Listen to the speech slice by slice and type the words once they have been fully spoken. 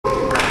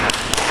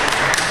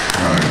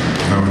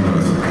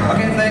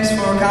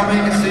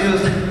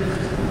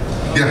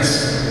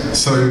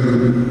So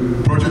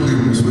Project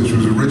Luminous, which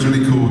was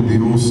originally called the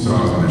All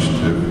Stars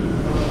Initiative,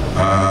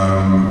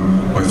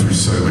 went through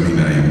so many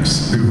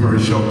names. People were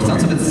very shocked.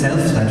 Sounds a bit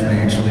self-flattering,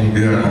 actually.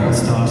 Yeah, the All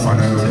Stars. I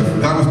know.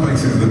 That was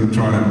basically them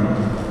trying to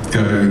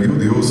go, you're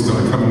the All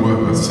Star, come and work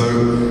with us.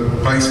 So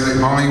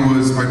basically,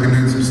 I've been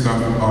doing some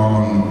stuff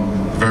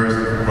on various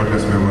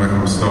projects. I've been working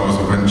on Stars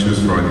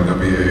Adventures for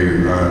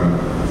IDW.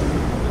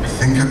 I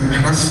think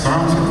had I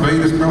started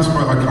Vader's Mouse?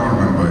 I can't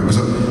remember. It was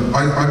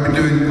I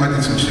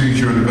did some Choose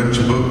Your Own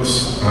Adventure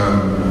books,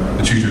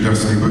 the Choose Your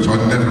Destiny books.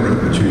 I'd never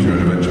written a Choose Your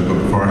Own Adventure book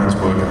before. I had to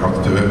work out how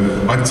to do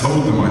it. I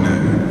told them I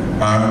knew,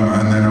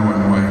 and then I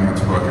went away and had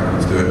to work out how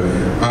to do it.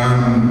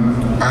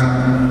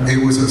 And it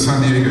was at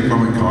San Diego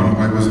Comic Con.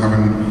 I was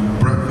having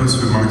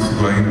breakfast with Mike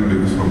Lane,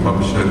 Lucasfilm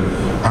publisher,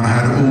 and I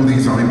had all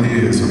these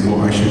ideas of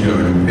what I should go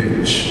in and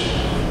pitch.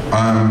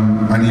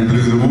 And he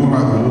blew them all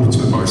out of the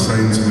water by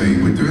saying to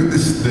me, we're doing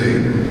this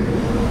thing,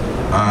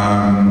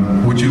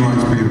 would you like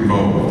to be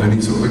involved? And he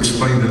sort of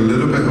explained a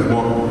little bit of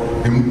what,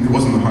 it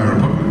wasn't the High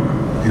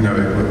Republic, you know,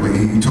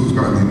 he talks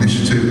about the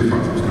initiative, the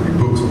fact that it was going to be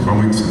books and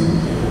comics, and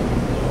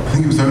I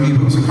think it was only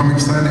books and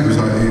comics then, it was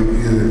like,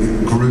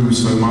 it grew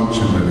so much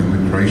in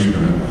the creation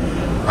of it.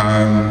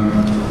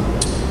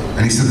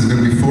 And he said there's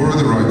going to be 4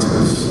 other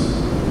writers,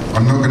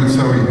 I'm not going to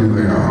tell you who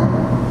they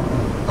are,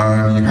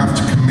 you have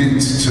to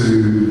commit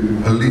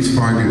to at least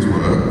 5 years'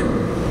 work.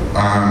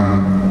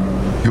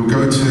 You'll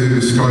go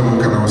to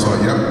Skywalker, and I was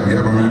like,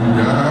 yeah, I'm in,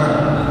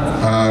 yeah.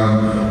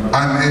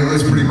 And it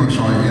was pretty much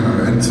like, you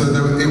know, and so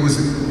it was,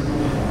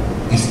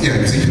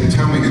 because he didn't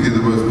tell me who the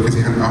other was because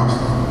he hadn't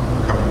asked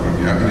a couple of them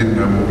yet. He didn't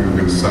know what we were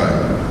going to say.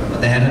 But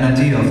they had an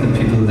idea of the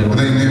people that were.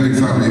 They knew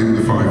exactly who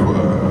the 5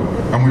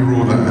 were, and we were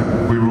all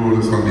there. We were all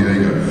at San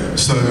Diego.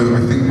 So I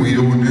think we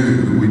all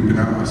knew we'd been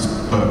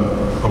asked, but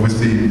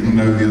obviously didn't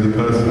know the other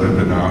person had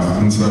been asked,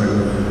 and so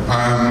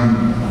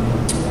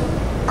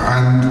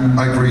and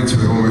I agreed to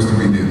it almost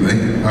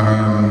immediately.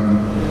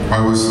 I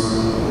was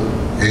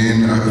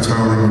in a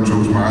hotel room with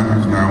George Mann,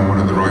 who's now one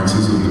of the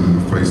writers of the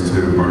Phase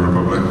 2 of My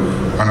Republic,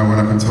 and I went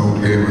up and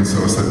told him, and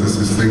so I said, there's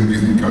this thing, do you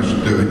think I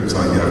should do it? He was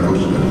like, yeah, of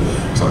course you do. I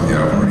was like,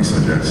 yeah, I've already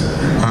said yes.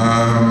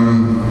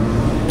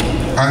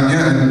 And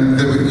yeah, and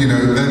there were, you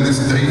know, then this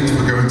date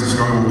for going to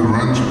Skywalker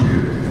Ranch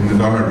appeared in the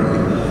diary,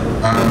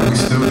 and we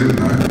still didn't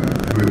know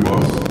who it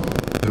was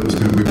that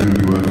we were going to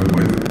be working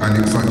with, and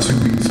it was like 2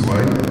 weeks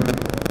away,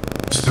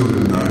 still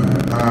didn't know.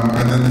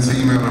 And then this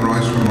email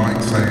arrives from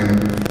Mike saying,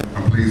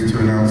 I'm pleased to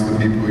announce the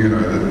people, you know,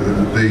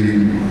 that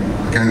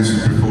again,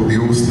 before the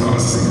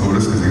All-Stars, as he called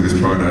us, because he was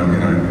trying to, you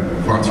know,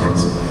 flatter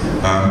us,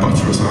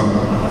 butter us up.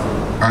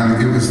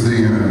 And it was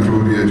the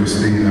Claudia,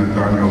 Justina,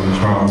 Daniel, and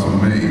Charles,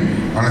 and me.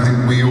 And I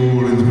think we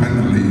all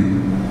independently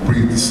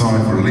breathed a sigh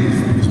of relief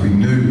because we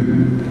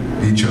knew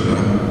each other.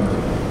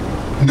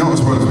 Not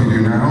as well as we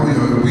do now. You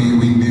know,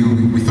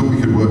 we thought we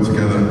could work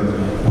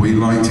together. We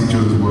liked each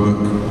other's work.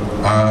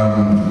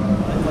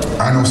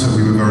 And also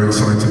we were very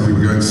excited. We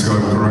were going to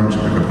Skywalker Ranch in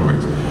a couple of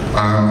weeks.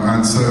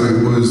 And so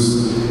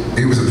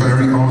it was a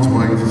very odd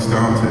way to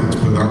start it,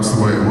 but that's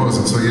the way it was.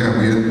 And so yeah,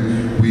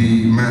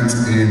 we met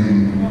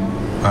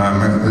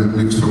at the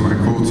Lucasfilm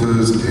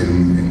headquarters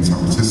in San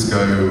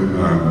Francisco,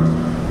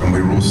 and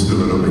we were all still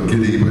a little bit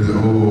giddy with it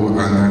all,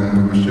 and then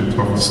we were shipped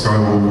off to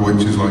Skywalker,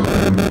 which is like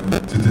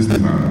to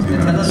Disneyland, you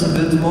know. Tell us a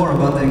bit more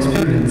about the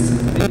experience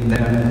being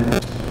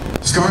there.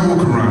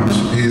 Skywalker Ranch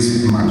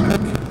is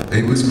magic.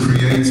 It was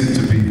created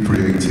to be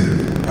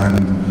creative,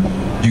 and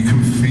you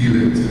can feel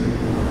it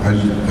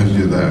as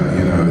you're there,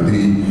 you know.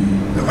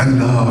 I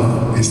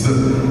love is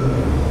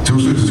that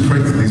George Lucas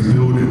created these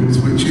buildings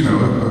which, you know,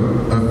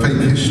 are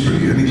fake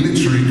history, and he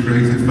literally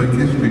created fake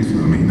histories for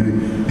them.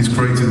 He's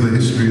created the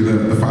history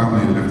that the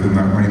family lived in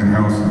that main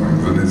house and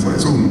things, and it's like,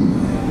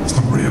 it's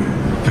not real,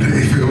 but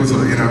it feels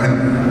like, you know,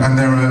 and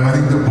there are, I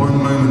think that one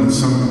moment that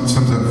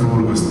sums up for all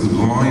of us, the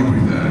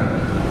library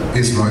there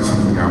is like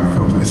something out of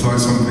film. It's like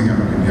something out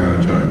of Indiana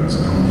Jones.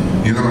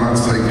 And you're not allowed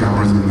to take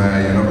cameras in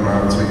there, you're not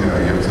allowed to, you know,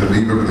 you have to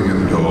leave everything at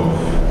the door,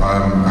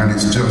 and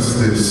it's just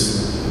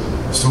this,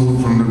 it's all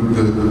from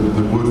the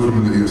wood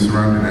from the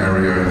surrounding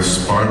area in a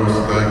spiral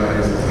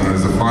staircase, and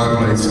there's a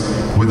fireplace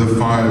with a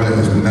fire that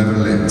is never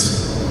lit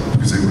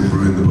because it would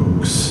ruin the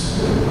books.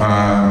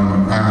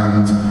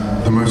 And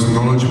the most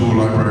knowledgeable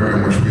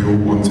librarian, which we all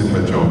wanted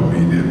her job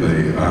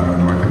immediately,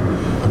 and like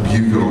a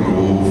bugle on the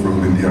wall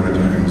from Indiana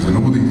Jones, and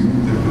all these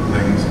different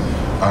things.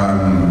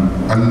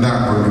 And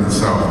that room in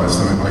itself is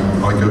something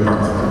I go back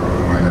to that room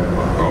in my head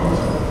quite a lot.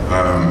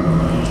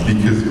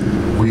 Because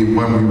when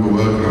we were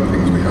working on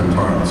things, we had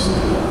times,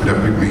 we'd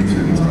have big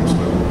meetings, and I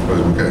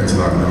suppose we'll get into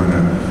that in a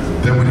minute.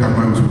 Then we'd have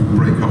moments where we'd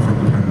break off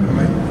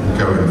independently,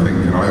 go and think,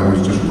 and I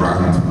always just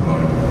ran to the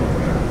library,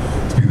 you know,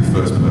 to be the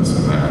first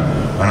person there.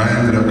 And I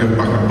ended up going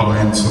back and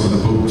buying some of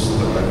the books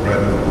that I'd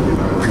read, you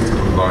know, picked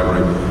up at the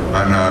library,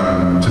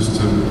 and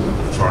just to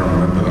try and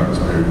remember that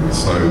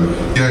experience. So,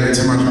 yeah, it's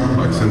a magical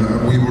place, and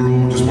we were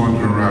all just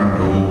wandering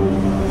around all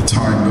the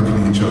time, looking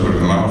at each other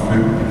and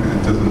laughing, because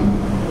it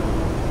doesn't.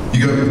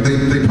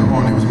 They put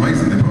on, it was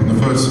amazing, they put on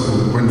the first,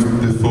 when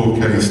the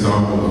 4K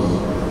Star Wars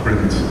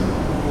print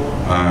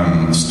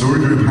Story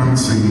group haven't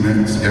seen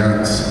it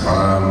yet.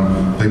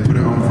 They put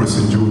it on for us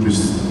in George's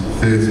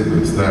theatre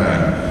that's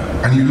there.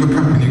 And you look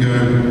up and you go,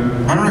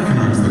 I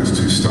recognise those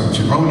two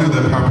statues. Oh no,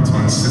 they're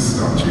Palpatine's Sith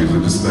statues,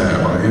 they're just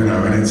there, but, you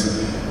know, and it's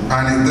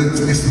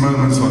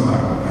moments like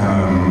that.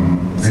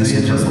 So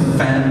you're just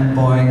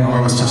fanboying all the time.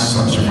 I was just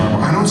such a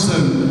fanboy. And also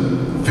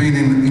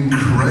feeling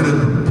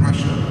incredible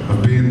pressure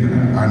of being there,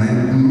 and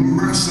a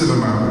massive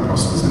amount of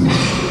imposters in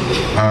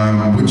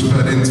there, which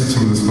fed into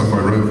some of the stuff I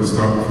wrote for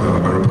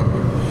High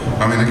Republic.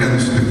 I mean, again,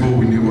 this is before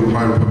we knew what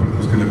High Republic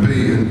was going to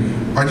be,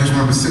 and I just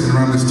remember sitting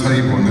around this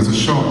table, and there's a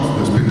shot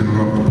that's been in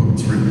a lot of the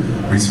books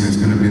recently, it's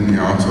going to be in the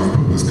art of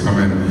book that's come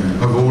in,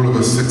 of all of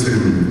us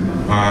sitting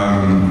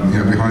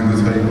behind the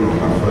table on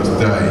that first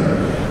day.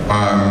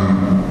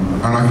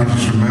 And I could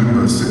just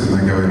remember sitting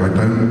there going, I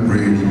don't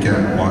really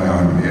get why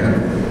I'm here,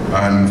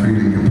 and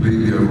feeling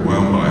completely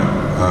overwhelmed by it.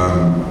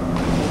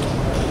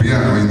 But yeah,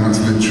 I mean, that's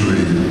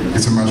literally,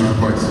 it's a magical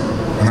place,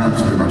 an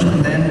absolute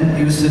magical place. And then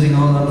you were sitting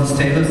all on these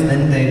tables,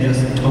 then they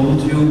just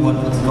told you what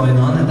was going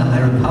on in the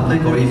High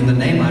Republic, or even the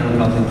name High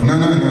Republic? No,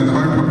 the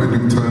High Republic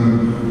didn't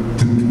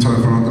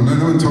turn from,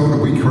 no one told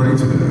that we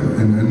created it,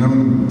 and no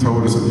one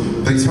told us.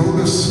 They told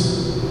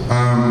us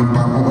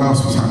about what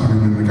else was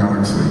happening in the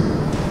galaxy.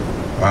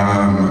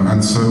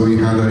 And so we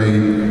had a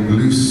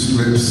loose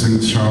lips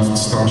synced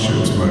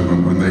Starships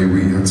moment when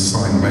we had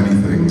signed many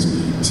things.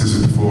 This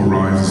is before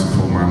Rise,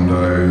 before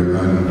Mando,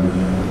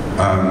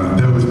 and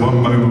there was one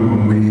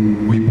moment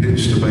when we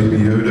pitched a Baby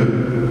Yoda,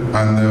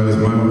 and there was a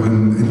moment when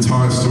the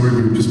entire story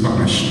group just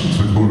vanished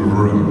into the corner of a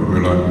room, and we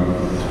were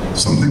like,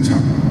 something's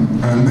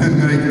happened. And then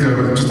they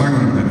go, just hang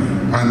on a minute.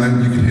 And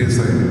then you could hear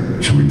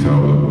saying, should we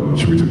tell them?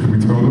 Can we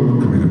tell them?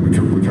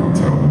 We can't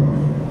tell them.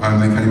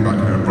 And they came back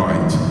and went,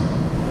 right,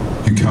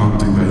 you can't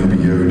do Baby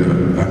Yoda,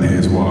 and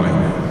here's why.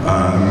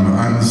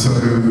 And so,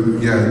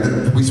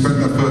 yeah, we spent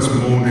that first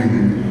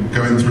morning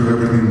going through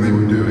everything they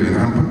were doing,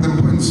 and then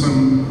putting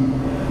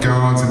some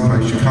guards in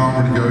place. You can't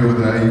really go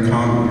over there,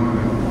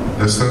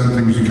 there's certain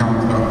things you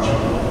can't touch,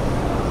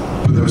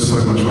 but there was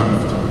so much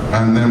left.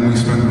 And then we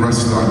spent the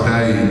rest of that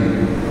day,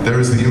 there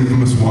is the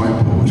infamous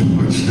whiteboard,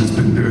 which has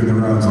been doing the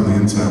rounds on the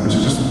internet, which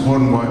is just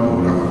one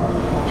whiteboard out of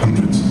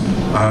hundreds,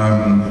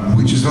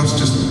 which is us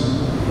just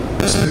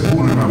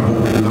spitballing about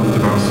what we loved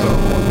about Star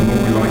Wars and what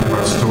we like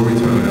about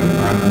storytelling.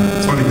 And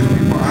it's funny because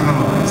people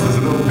analyse, there's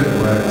a little bit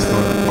where it's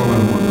like follow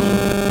and watch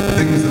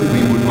things that we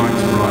would like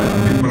to write,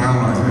 and people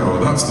analyse it, oh,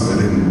 that's the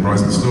bit in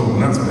Rise and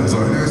Storm, and that's the bit, it's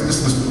like,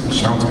 it's just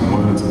shouting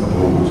words at the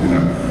board, you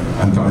know,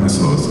 and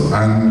dinosaurs.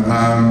 And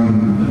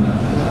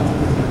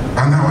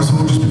that was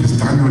all just because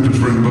Daniel had just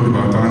written a book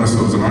about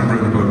dinosaurs, and I'd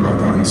written a book about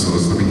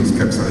dinosaurs, so we just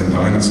kept saying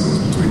dinosaurs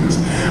between us.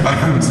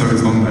 So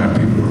it's on there,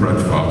 people have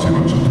read far too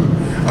much of it.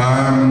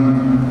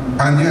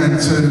 And yeah,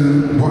 so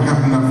what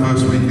happened that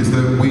first week is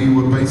that we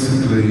were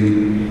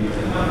basically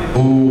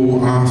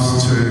all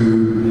asked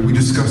to, we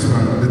discussed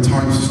about the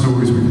types of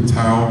stories we could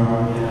tell,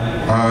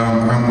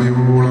 and we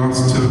were all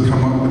asked to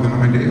come up with an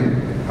idea.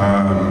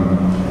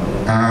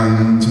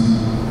 And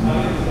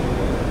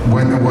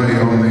went away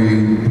on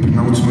the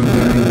penultimate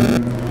day.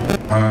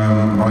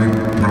 I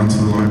ran to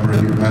the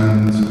library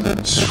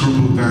and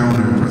scribbled down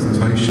a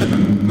presentation,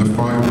 and the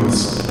five of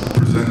us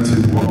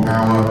presented what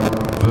our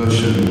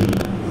version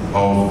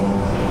of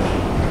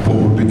what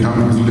would become,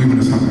 because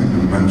Luminous hadn't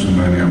been mentioned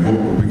earlier, what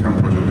would become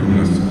Project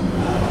Luminous.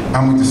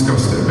 And we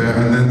discussed it a bit,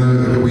 and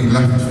then we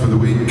left for the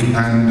week,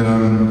 and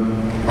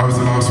I was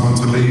the last one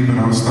to leave, and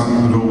I was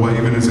standing at the door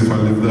waving as if I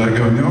lived there,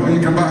 going, oh, you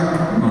come back?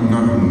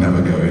 I'm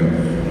never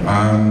going.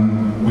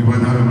 We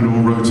went home and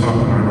all wrote up,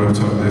 and I wrote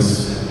up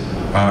this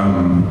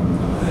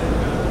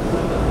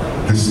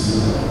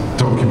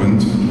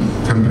document,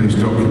 10-page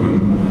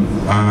document,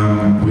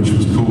 which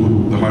was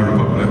called The High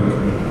Republic,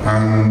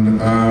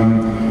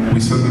 and we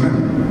sent them in.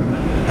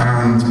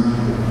 And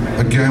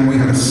again, we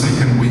had a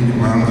second week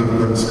round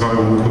at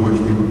Skywalker, which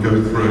we would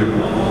go through,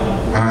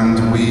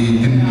 and we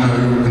didn't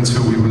know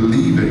until we were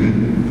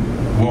leaving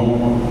what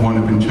one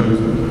had been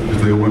chosen,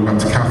 because they all went back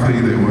to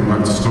Kathy, they all went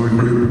back to Story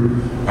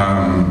Group,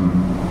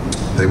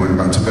 they went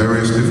back to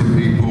various different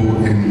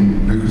people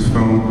in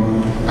Lucasfilm,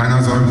 and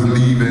as I was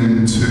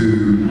leaving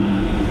to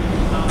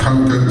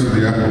go to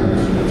the airport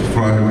to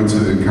fly over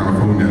to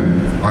California,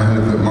 I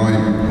heard that my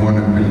one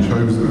had been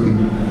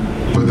chosen,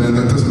 but then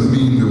that doesn't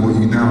mean that what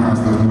you now have,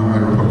 there's no High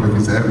Republic,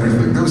 is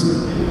everything.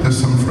 There's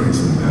some phrase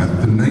in there,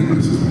 the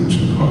Nameless is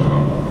mentioned quite a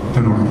lot,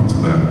 don't know what happened to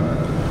that.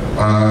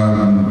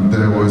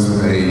 There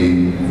was a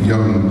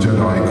young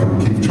Jedi called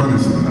Keith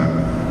Trunnis in there.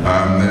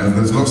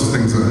 There's lots of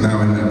things that are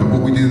now in there, but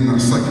what we did in that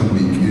second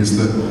week is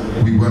that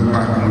we went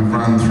back and we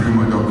ran through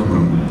my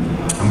document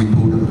and we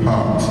pulled it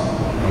apart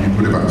and we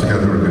put it back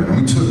together again, and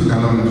we took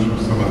elements from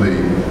some of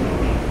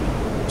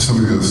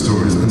the other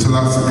stories. And so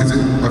that's because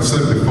I've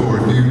said before,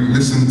 if you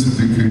listen to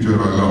Dooku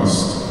Jedi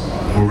Lost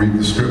or read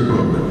the script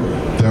book,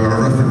 there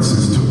are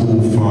references to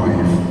all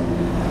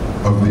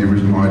 5 of the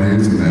original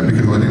ideas in there,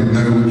 because I didn't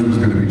know which was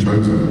going to be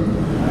chosen.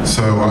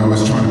 So I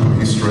was trying to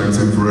put Easter eggs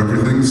in for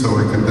everything, so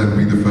I could then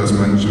be the first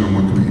mention on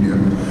Wikipedia.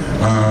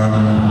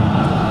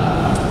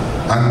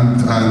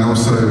 And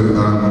also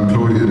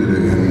Claudia did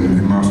it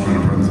in Master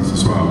and Apprentice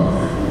as well,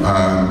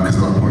 because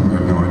at that point I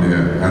had no idea.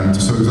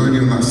 And so it was only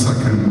in that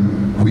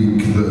second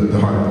week that the